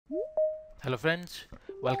Hello friends,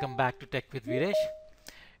 welcome back to Tech with Viresh.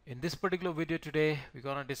 In this particular video today, we're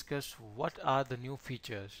going to discuss what are the new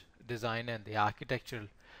features, design and the architectural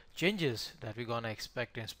changes that we're going to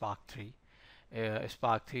expect in Spark 3.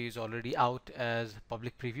 Spark 3 is already out as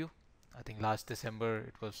public preview. I think last December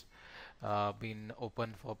it was been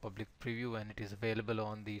open for public preview and it is available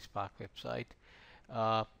on the Spark website.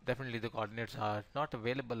 Definitely the coordinates are not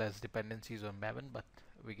available as dependencies on Maven, but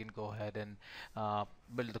we can go ahead and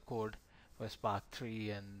build the code for Spark 3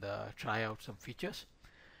 and try out some features.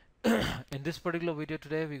 In this particular video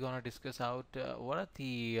today, we're going to discuss out what are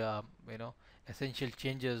the essential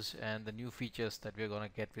changes and the new features that we're going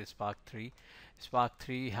to get with Spark 3. Spark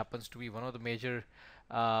 3 happens to be one of the major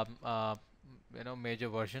um, uh, major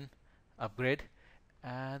version upgrade,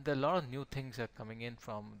 and a lot of new things are coming in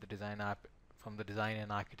from the design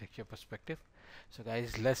and architecture perspective. So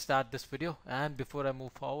guys, let's start this video, and before I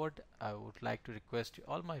move forward, I would like to request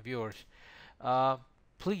all my viewers, uh,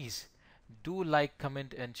 please do like,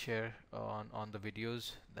 comment and share on the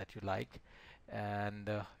videos that you like, and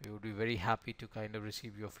we would be very happy to kind of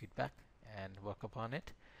receive your feedback and work upon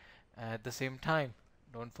it. At the same time,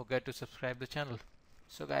 don't forget to subscribe the channel.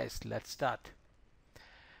 So guys, let's start.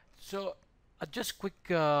 So just quick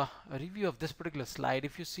review of this particular slide.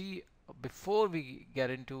 If you see, before we get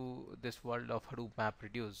into this world of Hadoop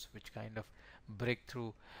MapReduce, which kind of break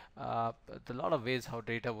through the lot of ways how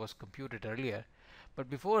data was computed earlier, but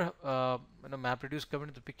before MapReduce come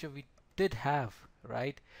into the picture, we did have,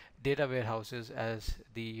 right, data warehouses as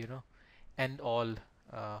the end all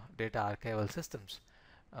data archival systems,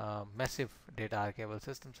 massive data archival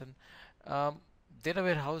systems, and data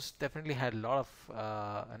warehouse definitely had a lot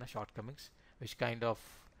of shortcomings, which kind of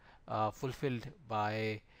fulfilled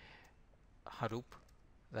by Hadoop.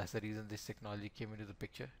 That's the reason this technology came into the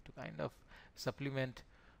picture, to kind of supplement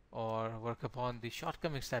or work upon the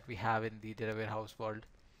shortcomings that we have in the data warehouse world.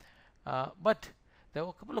 But there were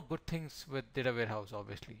a couple of good things with data warehouse.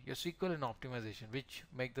 Obviously, your SQL and optimization, which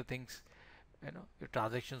make the things, your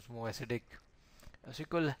transactions more acidic.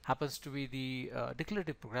 SQL happens to be the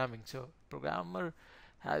declarative programming, so programmer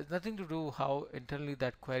has nothing to do how internally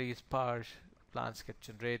that query is parsed, plans get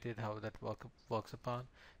generated, how that works upon.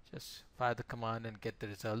 Just fire the command and get the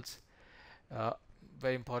results. Uh,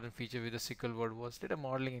 Very important feature with the SQL world was data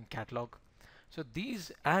modeling and catalog. So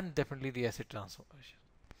these, and definitely the asset transformation.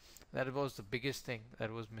 That was the biggest thing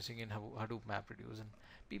that was missing in Hadoop MapReduce, and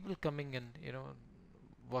people coming and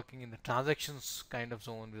working in the transactions kind of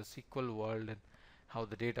zone with the SQL world and how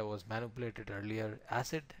the data was manipulated earlier.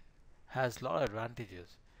 Asset has a lot of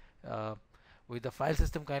advantages. Uh, with the file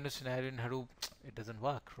system kind of scenario in Hadoop, it doesn't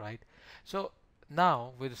work, right? So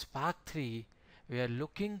now with Spark 3, we are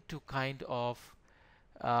looking to kind of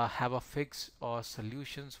have a fix or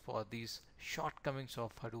solutions for these shortcomings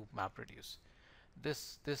of Hadoop MapReduce.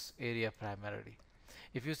 This area primarily.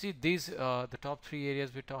 If you see these, the top three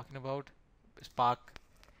areas we're talking about, Spark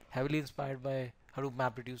heavily inspired by Hadoop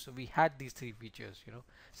MapReduce. So we had these three features,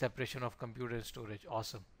 separation of computer and storage,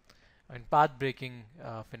 awesome, and path breaking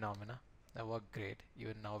phenomena that work great.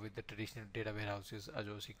 Even now with the traditional data warehouses,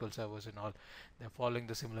 Azure SQL servers and all, they're following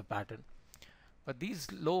the similar pattern. But these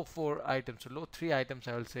low four items, so low three items,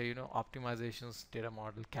 I will say, optimizations, data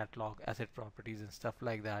model, catalog, asset properties, and stuff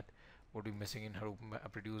like that would be missing in Hadoop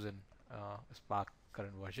MapReduce and Spark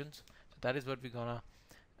current versions. So that is what we're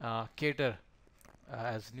gonna cater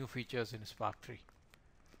as new features in Spark 3.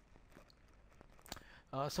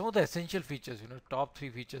 Some of the essential features, top three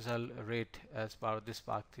features I'll rate as part of this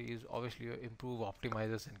Spark 3 is obviously improve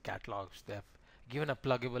optimizers and catalogs. They have given a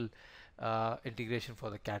pluggable integration for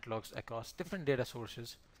the catalogs across different data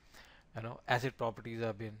sources. Asset properties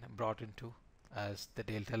have been brought into as the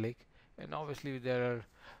Delta Lake, and obviously there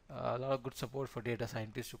are a lot of good support for data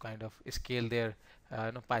scientists to kind of scale their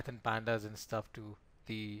Python pandas and stuff to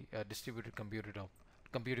the distributed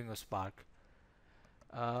computing of Spark.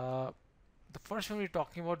 The first one we're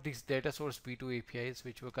talking about these data source V2 APIs,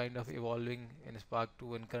 which were kind of evolving in Spark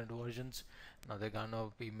 2 and current versions. Now they're gonna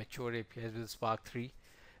be mature APIs with Spark 3.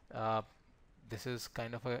 This is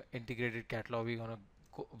kind of a integrated catalog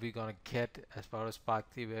we're gonna get as part of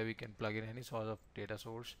Spark 3, where we can plug in any sort of data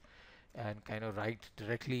source and kind of write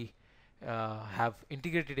directly, have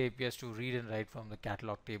integrated APIs to read and write from the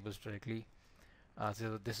catalog tables directly.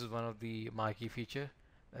 So this is one of the marquee feature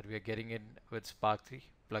that we are getting in with Spark 3,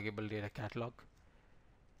 pluggable data catalog.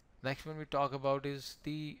 Next one we talk about is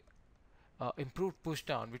the improved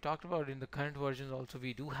pushdown. We talked about in the current versions also,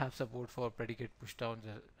 we do have support for predicate pushdowns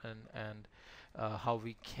and how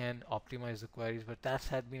we can optimize the queries, but that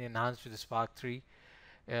had been enhanced with the Spark 3.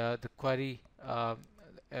 The query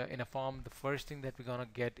in a form, the first thing that we're gonna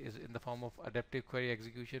get is in the form of adaptive query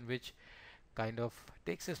execution, which kind of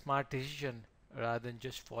takes a smart decision rather than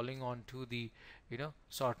just falling onto the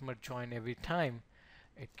sort merge join every time.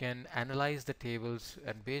 It can analyze the tables,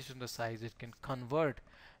 and based on the size it can convert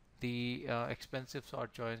the expensive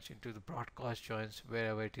sort joins into the broadcast joins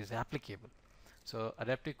wherever it is applicable. So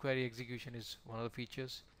adaptive query execution is one of the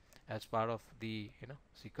features as part of the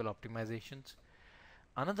SQL optimizations.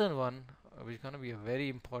 Another one which is going to be a very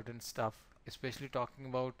important stuff, especially talking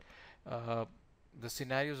about uh, the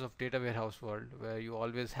scenarios of data warehouse world, where you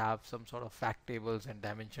always have some sort of fact tables and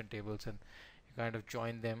dimension tables, and you kind of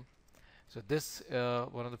join them. So this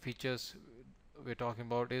one of the features we're talking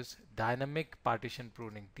about is dynamic partition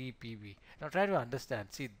pruning, DPP. Now try to understand.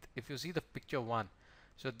 See, if you see the picture 1,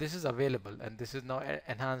 so this is available, and this is now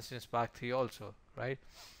enhanced in Spark 3 also, right?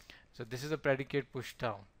 So this is a predicate push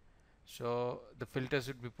down. So the filters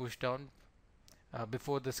would be pushed down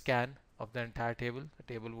before the scan of the entire table.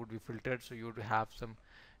 The table would be filtered, so you would have some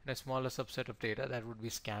in a smaller subset of data that would be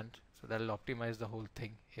scanned. So that will optimize the whole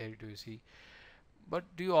thing. Here do you see? But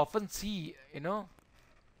do you often see, in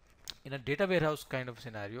a data warehouse kind of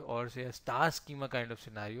scenario, or say a star schema kind of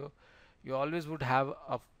scenario, you always would have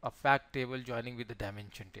a fact table joining with the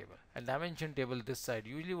dimension table, and dimension table this side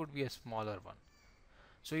usually would be a smaller one.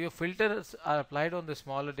 So your filters are applied on the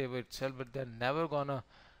smaller table itself, but they're never gonna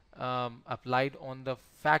applied on the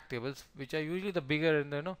fact tables, which are usually the bigger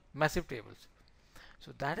and the massive tables.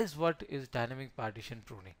 So that is what is dynamic partition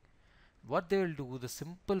pruning. What they will do, the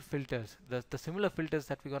simple filters, the similar filters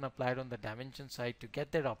that we're going to apply on the dimension side to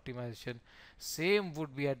get that optimization, same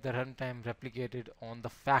would be at the runtime replicated on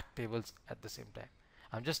the fact tables at the same time.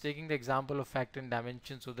 I'm just taking the example of fact and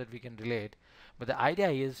dimension so that we can relate, but the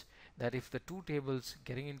idea is that if the two tables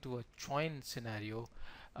getting into a join scenario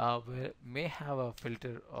where may have a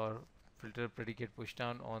filter or filter predicate push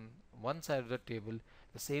down on one side of the table,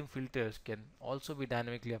 the same filters can also be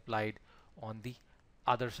dynamically applied on the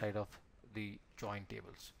other side of the join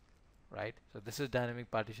tables, right? So this is dynamic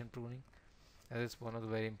partition pruning. That is one of the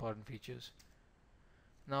very important features.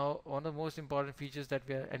 Now, one of the most important features that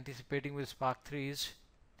we are anticipating with Spark 3 is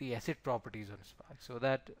the asset properties on Spark, so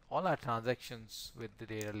that all our transactions with the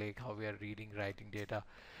data lake, how we are reading, writing data,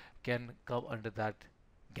 can come under that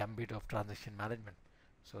gambit of transaction management,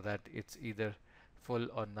 so that it's either full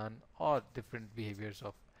or none, or different behaviors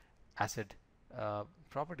of asset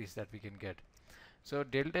properties that we can get. So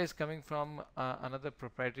Delta is coming from another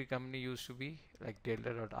proprietary company, used to be like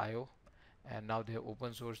Delta.io, and now they have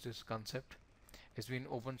open sourced this concept. It's been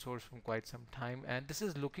open source from quite some time, and this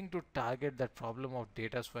is looking to target that problem of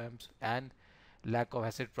data swamps and lack of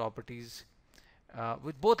asset properties.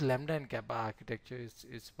 With both Lambda and Kappa architecture,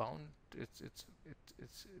 it's bound. It's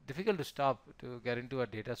difficult to stop to get into a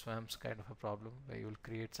data swamps kind of a problem where you will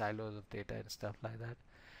create silos of data and stuff like that.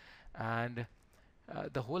 And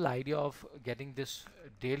the whole idea of getting this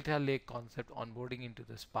Delta Lake concept onboarding into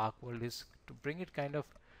the Spark world is to bring it kind of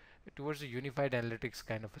towards a unified analytics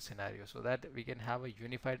kind of a scenario, so that we can have a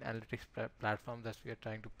unified analytics platform that we are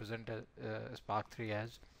trying to present as Spark 3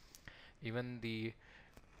 as. Even the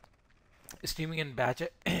streaming and batch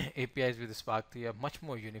APIs with the Spark 3 are much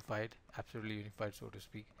more unified, absolutely unified, so to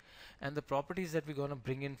speak. And the properties that we're going to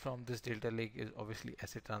bring in from this Delta Lake is obviously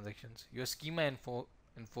asset transactions, your schema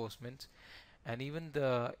enforcements, and even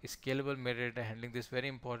the scalable metadata handling. This is very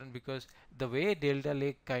important because the way Delta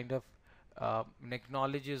Lake kind of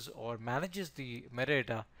acknowledges or manages the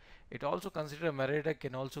metadata, it also considers metadata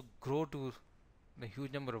can also grow to a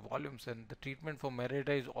huge number of volumes, and the treatment for metadata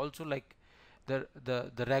is also like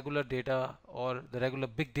the regular data or the regular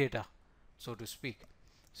big data, so to speak.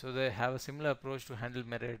 So they have a similar approach to handle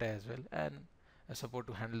metadata as well, and a support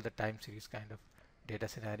to handle the time series kind of data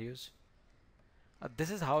scenarios.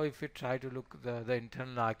 This is how, if you try to look the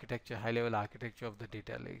internal architecture, high level architecture of the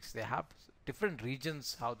data lakes, they have different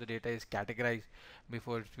regions how the data is categorized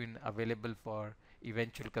before it's been available for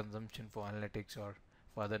eventual consumption for analytics or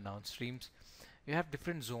for other downstreams. You have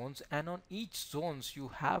different zones, and on each zones you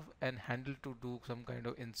have an handle to do some kind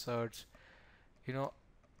of inserts,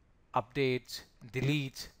 updates,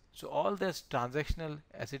 deletes. So all this transactional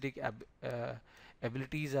acidic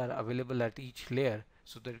abilities are available at each layer,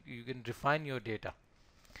 so that you can refine your data.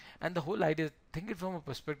 And the whole idea, think it from a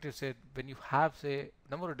perspective, say when you have say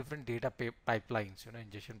number of different data pipelines,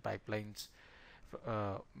 ingestion pipelines,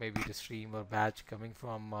 maybe the stream or batch coming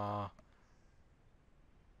from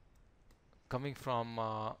coming from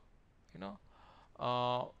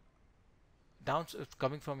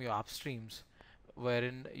your upstreams,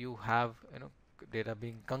 wherein you have data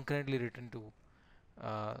being concurrently written to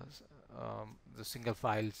the single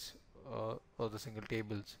files or the single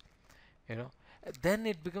tables, you know, then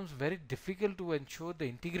it becomes very difficult to ensure the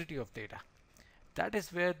integrity of data. That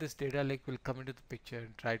is where this data lake will come into the picture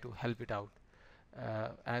and try to help it out.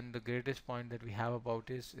 And the greatest point that we have about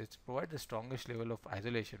is it's provide the strongest level of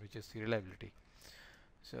isolation, which is the reliability.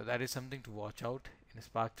 So that is something to watch out in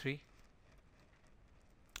Spark 3.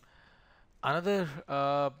 Another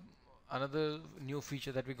new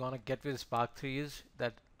feature that we're gonna get with Spark 3 is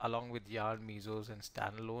that along with Yarn, Mesos, and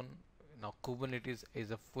standalone, now Kubernetes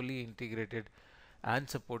is a fully integrated and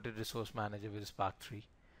supported resource manager with Spark 3.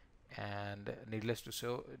 And needless to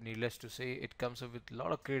say, it comes up with a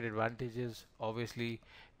lot of great advantages. Obviously,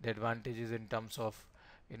 the advantages in terms of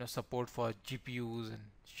support for GPUs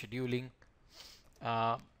and scheduling.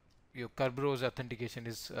 Your Kerberos authentication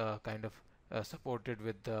is kind of supported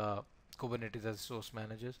with the Kubernetes as source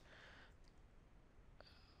managers.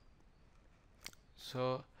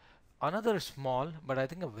 So another small but I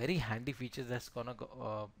think a very handy feature that's gonna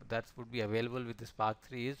go, that would be available with the Spark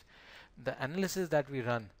 3 is the analysis that we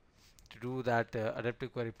run to do that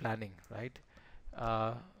adaptive query planning, right?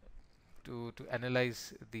 To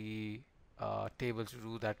analyze the tables, to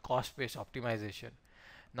do that cost-based optimization.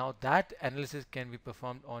 Now that analysis can be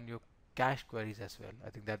performed on your cache queries as well. I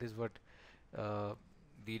think that is what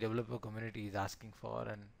the developer community is asking for,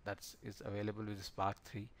 and that's is available with the Spark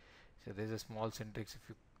 3. So there's a small syntax. If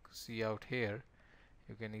you see out here,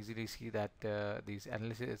 you can easily see that these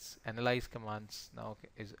analyze commands now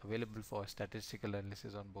is available for statistical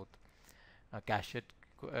analysis on both cached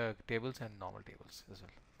tables and normal tables as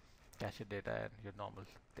well. Cached data and your normal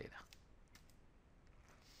data.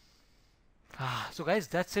 So guys,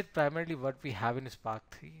 that's it primarily what we have in Spark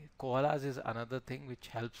 3. Koalas is another thing which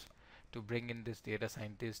helps to bring in this data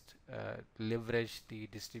scientist, leverage the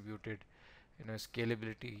distributed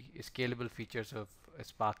scalable features of a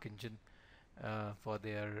Spark engine for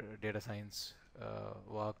their data science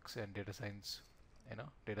works and data science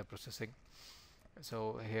data processing.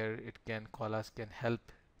 So here Koalas can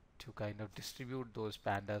help to kind of distribute those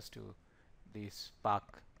pandas to the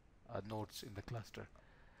Spark nodes in the cluster.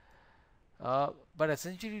 But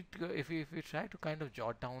essentially, if we try to kind of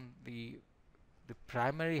jot down the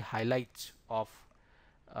primary highlights of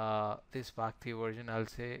this Spark 3 version, I'll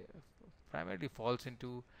say primarily falls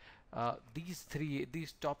into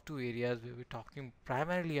these top two areas where we're talking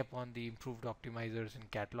primarily upon the improved optimizers and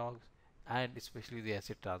catalogs, and especially the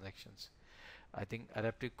asset transactions. I think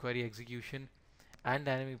adaptive query execution and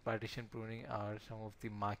dynamic partition pruning are some of the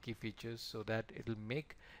marquee features, so that it will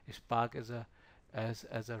make Spark as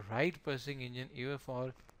a right processing engine even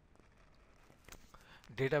for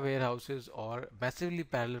data warehouses or massively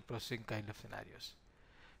parallel processing kind of scenarios.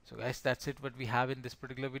 So guys, that's it what we have in this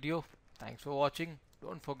particular video. Thanks for watching.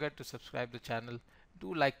 Don't forget to subscribe the channel.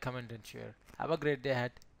 Do like, comment and share. Have a great day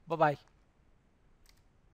ahead. Bye bye.